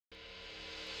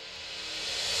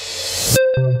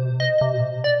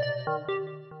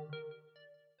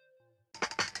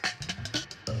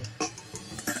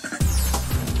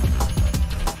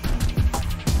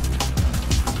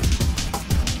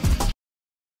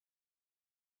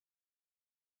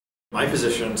My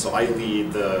position, so I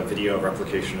lead the video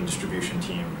replication and distribution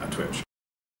team at Twitch.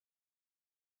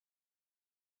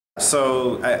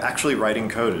 So actually writing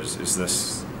code is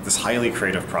this highly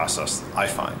creative process, I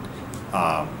find.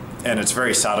 And it's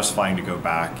very satisfying to go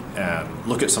back and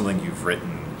look at something you've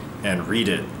written and read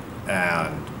it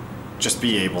and just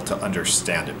be able to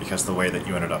understand it, because the way that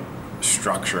you ended up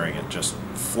structuring it just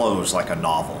flows like a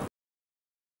novel.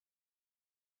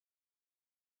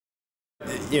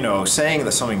 You know, saying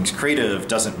that something's creative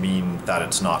doesn't mean that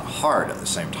it's not hard at the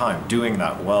same time. Doing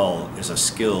that well is a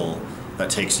skill that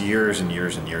takes years and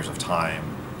years and years of time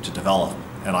to develop.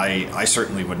 And I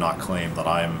certainly would not claim that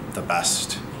I'm the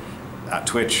best at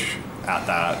Twitch at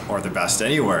that, or the best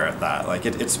anywhere at that. Like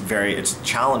it's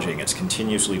challenging. It's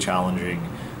continuously challenging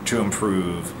to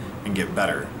improve and get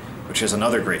better, which is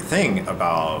another great thing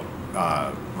about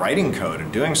writing code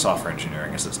and doing software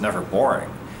engineering, is it's never boring,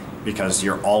 because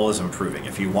you're always improving.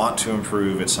 If you want to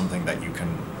improve, it's something that you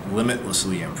can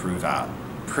limitlessly improve at,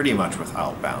 pretty much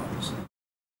without bounds.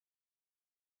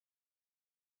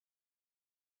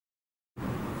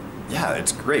 Yeah,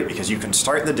 it's great because you can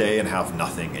start the day and have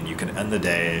nothing, and you can end the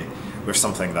day with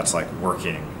something that's like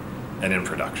working and in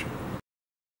production.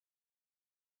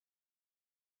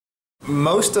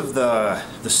 Most of the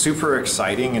super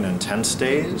exciting and intense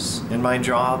days in my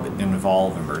job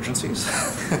involve emergencies,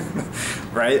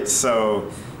 right?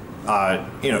 So,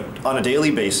 you know, on a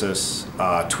daily basis,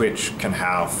 Twitch can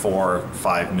have 4 or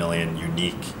 5 million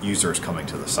unique users coming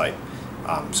to the site.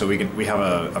 So we have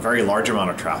a very large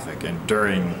amount of traffic, and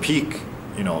during peak,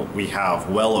 you know, we have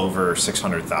well over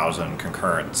 600,000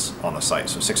 concurrents on the site.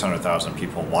 So 600,000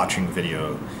 people watching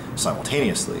video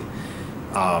simultaneously.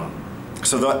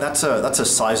 So that's a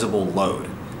sizable load.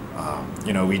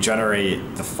 You know, we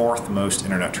generate the 4th most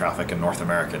internet traffic in North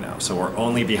America now. So we're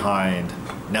only behind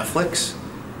Netflix,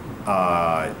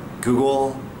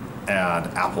 Google, and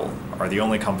Apple are the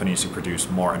only companies who produce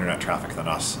more internet traffic than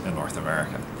us in North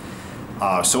America.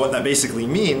 So what that basically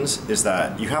means is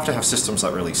that you have to have systems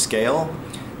that really scale,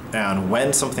 and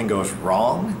when something goes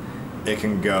wrong, it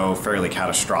can go fairly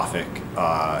catastrophic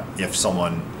if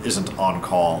someone isn't on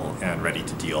call and ready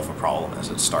to deal with a problem as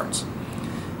it starts.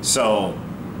 So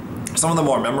some of the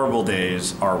more memorable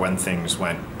days are when things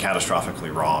went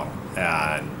catastrophically wrong,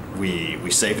 and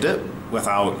we saved it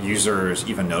without users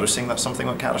even noticing that something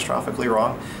went catastrophically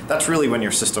wrong. That's really when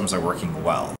your systems are working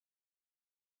well.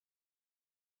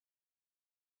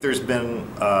 There's been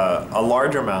a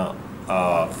large amount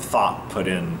of thought put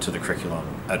into the curriculum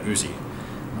at UZ.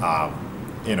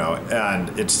 You know, and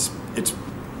it's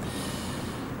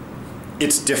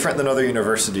different than other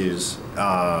universities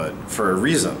for a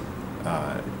reason.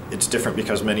 It's different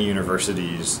because many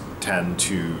universities tend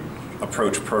to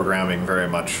approach programming very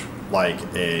much like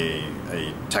a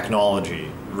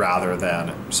technology rather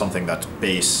than something that's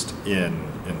based in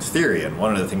theory. And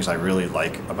one of the things I really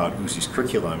like about UZI's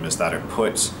curriculum is that it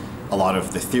puts a lot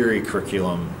of the theory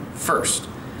curriculum first,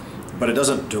 but it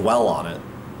doesn't dwell on it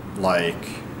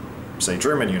like, say,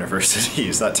 German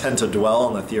universities that tend to dwell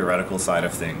on the theoretical side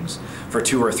of things for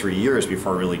 2 or 3 years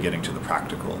before really getting to the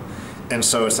practical. And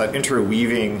so it's that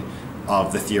interweaving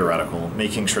of the theoretical,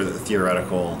 making sure that the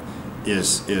theoretical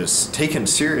is taken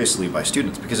seriously by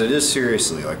students, because it is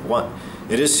seriously, like,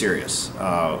 it is serious.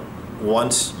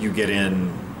 Once you get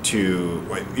into,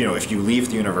 you know, if you leave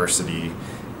the university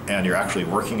and you're actually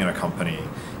working in a company,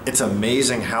 it's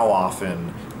amazing how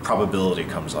often probability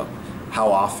comes up,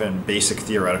 how often basic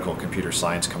theoretical computer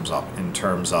science comes up in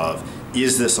terms of,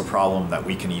 is this a problem that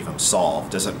we can even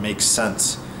solve? Does it make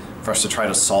sense for us to try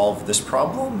to solve this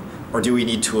problem? Or do we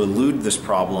need to elude this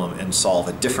problem and solve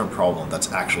a different problem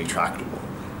that's actually tractable?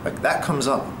 Like, that comes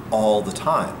up all the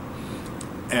time.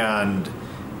 And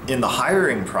in the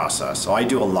hiring process, so I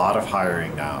do a lot of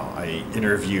hiring now. I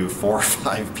interview 4 or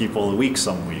 5 people a week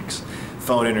some weeks,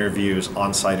 phone interviews,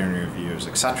 on-site interviews,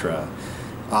 etc.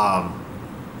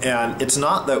 And it's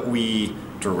not that we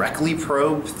directly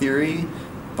probe theory,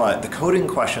 but the coding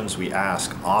questions we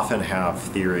ask often have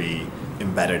theory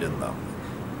embedded in them.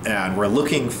 And we're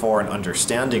looking for an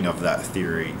understanding of that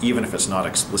theory, even if it's not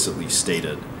explicitly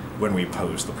stated when we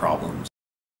pose the problems.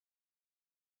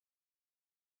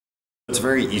 It's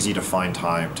very easy to find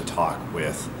time to talk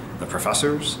with the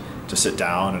professors, to sit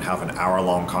down and have an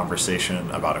hour-long conversation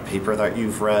about a paper that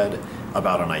you've read,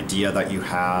 about an idea that you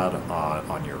had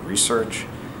on your research.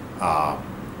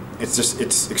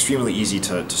 It's extremely easy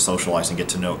to socialize and get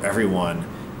to know everyone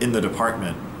in the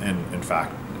department, and in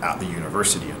fact at the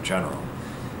university in general.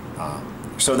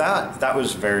 So that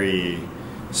was very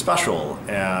special.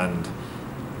 And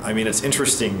I mean, it's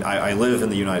interesting. I live in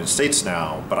the United States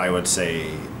now, but I would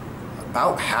say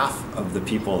about half of the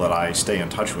people that I stay in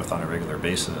touch with on a regular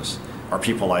basis are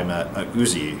people I met at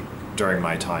Uzi during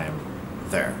my time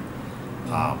there.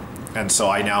 And so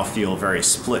I now feel very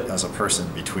split as a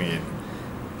person between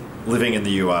living in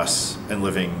the US and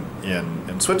living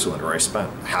in Switzerland, where I spent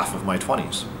half of my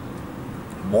 20s,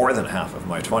 more than half of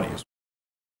my 20s.